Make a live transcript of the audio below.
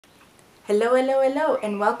Hello, hello, hello,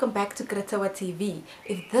 and welcome back to Kritawa TV.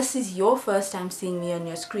 If this is your first time seeing me on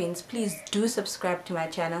your screens, please do subscribe to my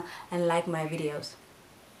channel and like my videos.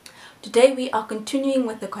 Today we are continuing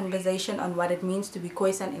with the conversation on what it means to be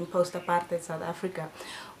KhoiSan in post-apartheid South Africa.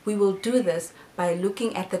 We will do this by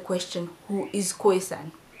looking at the question, who is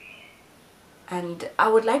KhoiSan? And I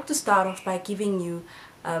would like to start off by giving you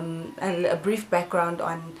a brief background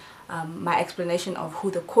on my explanation of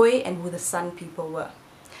who the Khoi and who the San people were.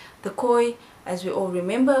 The Khoi, as we all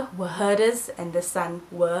remember, were herders, and the San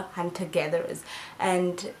were hunter-gatherers.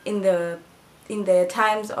 And in their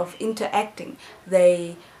times of interacting,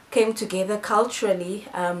 they came together culturally,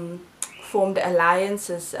 formed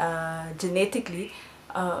alliances genetically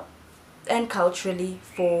and culturally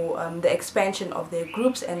for the expansion of their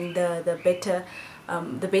groups and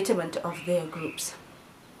the betterment of their groups.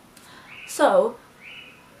 So,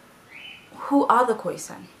 who are the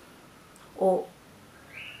KhoiSan? Or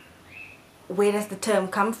where does the term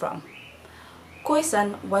come from?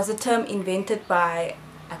 KhoiSan was a term invented by,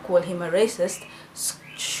 I call him a racist,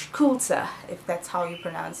 Schulze, if that's how you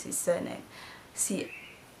pronounce his surname.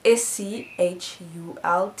 S-C-H-U-L-T-Z-E.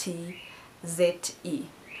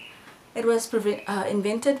 It was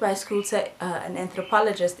invented by Schulze, an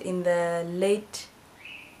anthropologist, in the late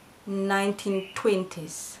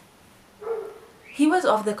 1920s. He was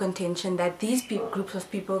of the contention that these groups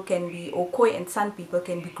of people can be, or Khoi and San people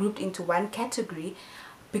can be grouped into one category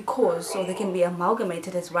because, or they can be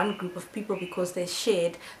amalgamated as one group of people because they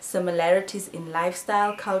shared similarities in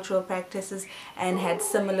lifestyle, cultural practices, and had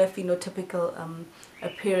similar phenotypical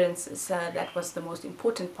appearances. That was the most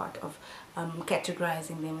important part of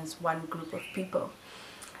categorizing them as one group of people.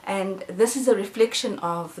 And this is a reflection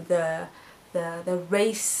of the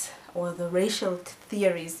race or the racial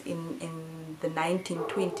theories in the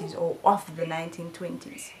 1920s, or of the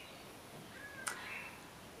 1920s.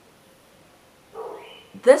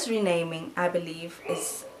 This renaming, I believe,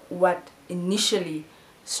 is what initially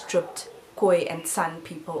stripped Khoi and San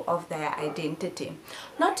people of their identity.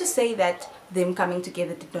 Not to say that them coming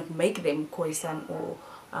together did not make them KhoiSan, or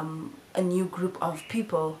a new group of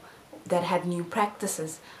people that had new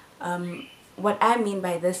practices. What I mean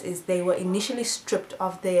by this is they were initially stripped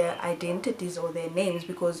of their identities or their names,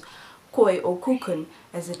 because Khoi, or Kukun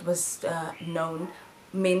as it was known,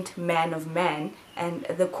 meant man of man, and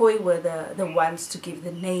the Khoi were the ones to give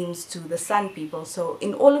the names to the San people. So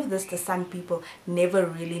in all of this, the San people never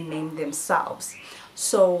really named themselves.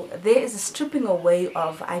 So there is a stripping away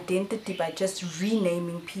of identity by just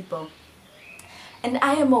renaming people. And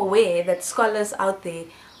I am aware that scholars out there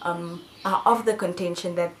are of the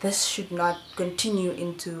contention that this should not continue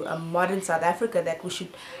into modern South Africa, that we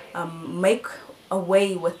should make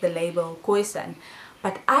away with the label KhoiSan.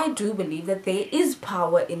 But I do believe that there is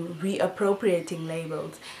power in reappropriating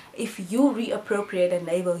labels. If you reappropriate a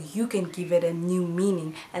label, you can give it a new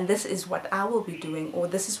meaning. And this is what I will be doing, or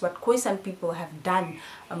this is what KhoiSan people have done,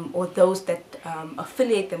 or those that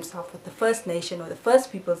affiliate themselves with the First Nation or the First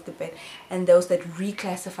Peoples debate, and those that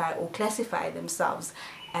reclassify or classify themselves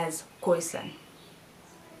as KhoiSan.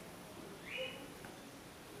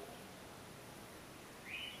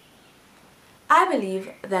 I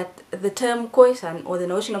believe that the term KhoiSan, or the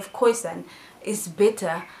notion of KhoiSan, is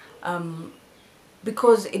better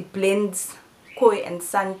because it blends Khoi and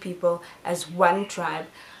San people as one tribe.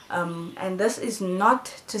 And this is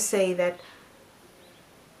not to say that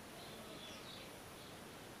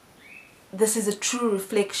this is a true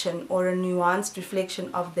reflection or a nuanced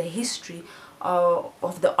reflection of the history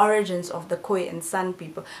of the origins of the Khoi and San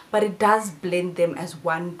people, but it does blend them as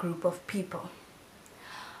one group of people.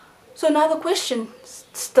 So now the question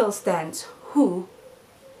still stands, who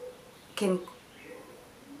can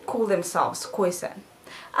call themselves KhoiSan?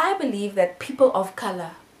 I believe that people of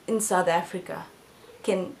color in South Africa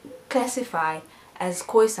can classify as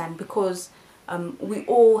KhoiSan because we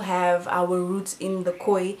all have our roots in the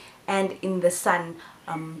Khoi and in the San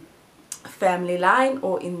family line,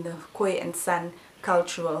 or in the Khoi and San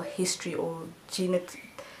cultural history, or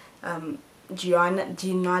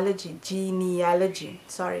genealogy.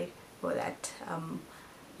 Sorry for that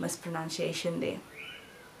mispronunciation there.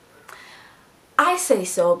 I say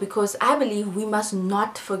so because I believe we must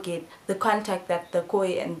not forget the contact that the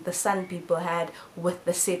Khoi and the San people had with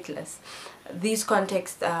the settlers. These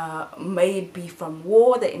contacts may be from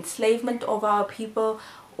war, the enslavement of our people,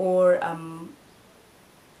 or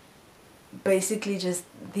basically just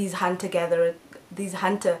these hunter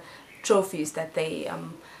trophies that they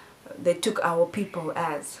took our people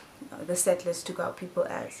as, the settlers took our people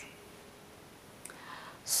as.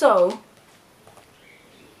 So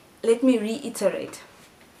let me reiterate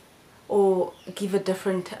or give a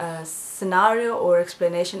different scenario or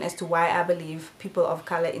explanation as to why I believe people of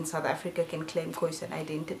color in South Africa can claim KhoiSan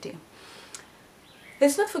identity.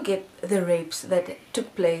 Let's not forget the rapes that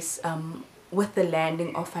took place with the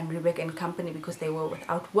landing of Van Riebeeck and company, because they were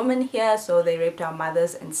without women here, so they raped our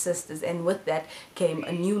mothers and sisters, and with that came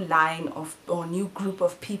a new line of, or new group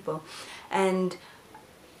of people. And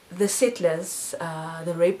the settlers,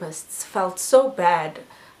 the rapists, felt so bad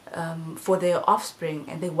for their offspring,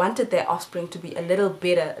 and they wanted their offspring to be a little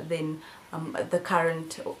better than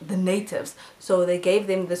the natives. So they gave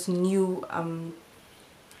them this new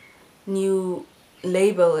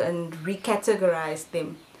label and recategorized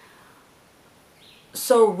them.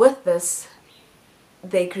 So with this,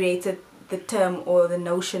 they created the term or the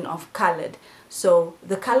notion of colored. So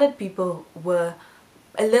the colored people were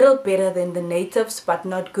a little better than the natives, but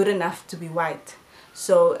not good enough to be white.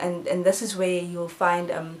 So, and this is where you'll find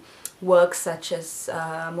works such as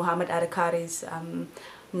Muhammad Adhikari's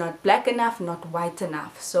Not Black Enough, Not White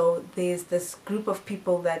Enough. So there's this group of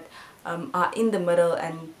people that are in the middle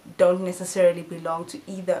and don't necessarily belong to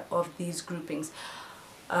either of these groupings.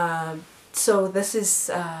 So this is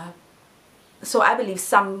so I believe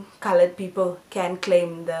some colored people can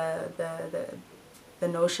claim the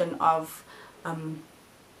notion of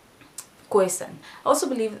KhoiSan. I also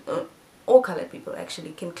believe all colored people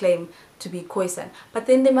actually can claim to be KhoiSan, but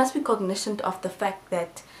then they must be cognizant of the fact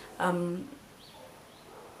that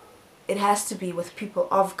it has to be with people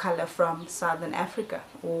of color from Southern Africa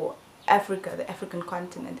or Africa, the African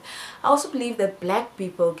continent. I also believe that black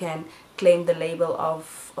people can claim the label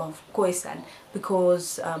of KhoiSan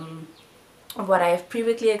because of what I have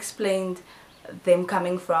previously explained, them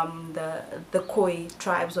coming from the Khoi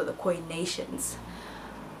tribes or the Khoi nations.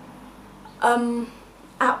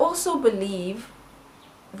 I also believe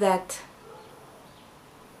that,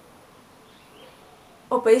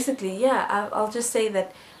 or basically, yeah, I'll just say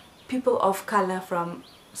that people of color from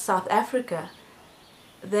South Africa,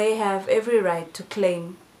 they have every right to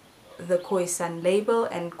claim the KhoiSan label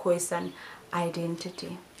and KhoiSan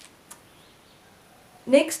identity.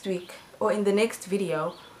 Next week, or in the next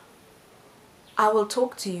video, I will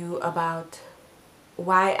talk to you about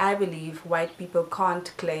why I believe white people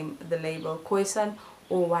can't claim the label KhoiSan,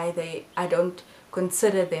 or why I don't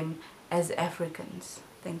consider them as Africans.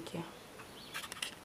 Thank you.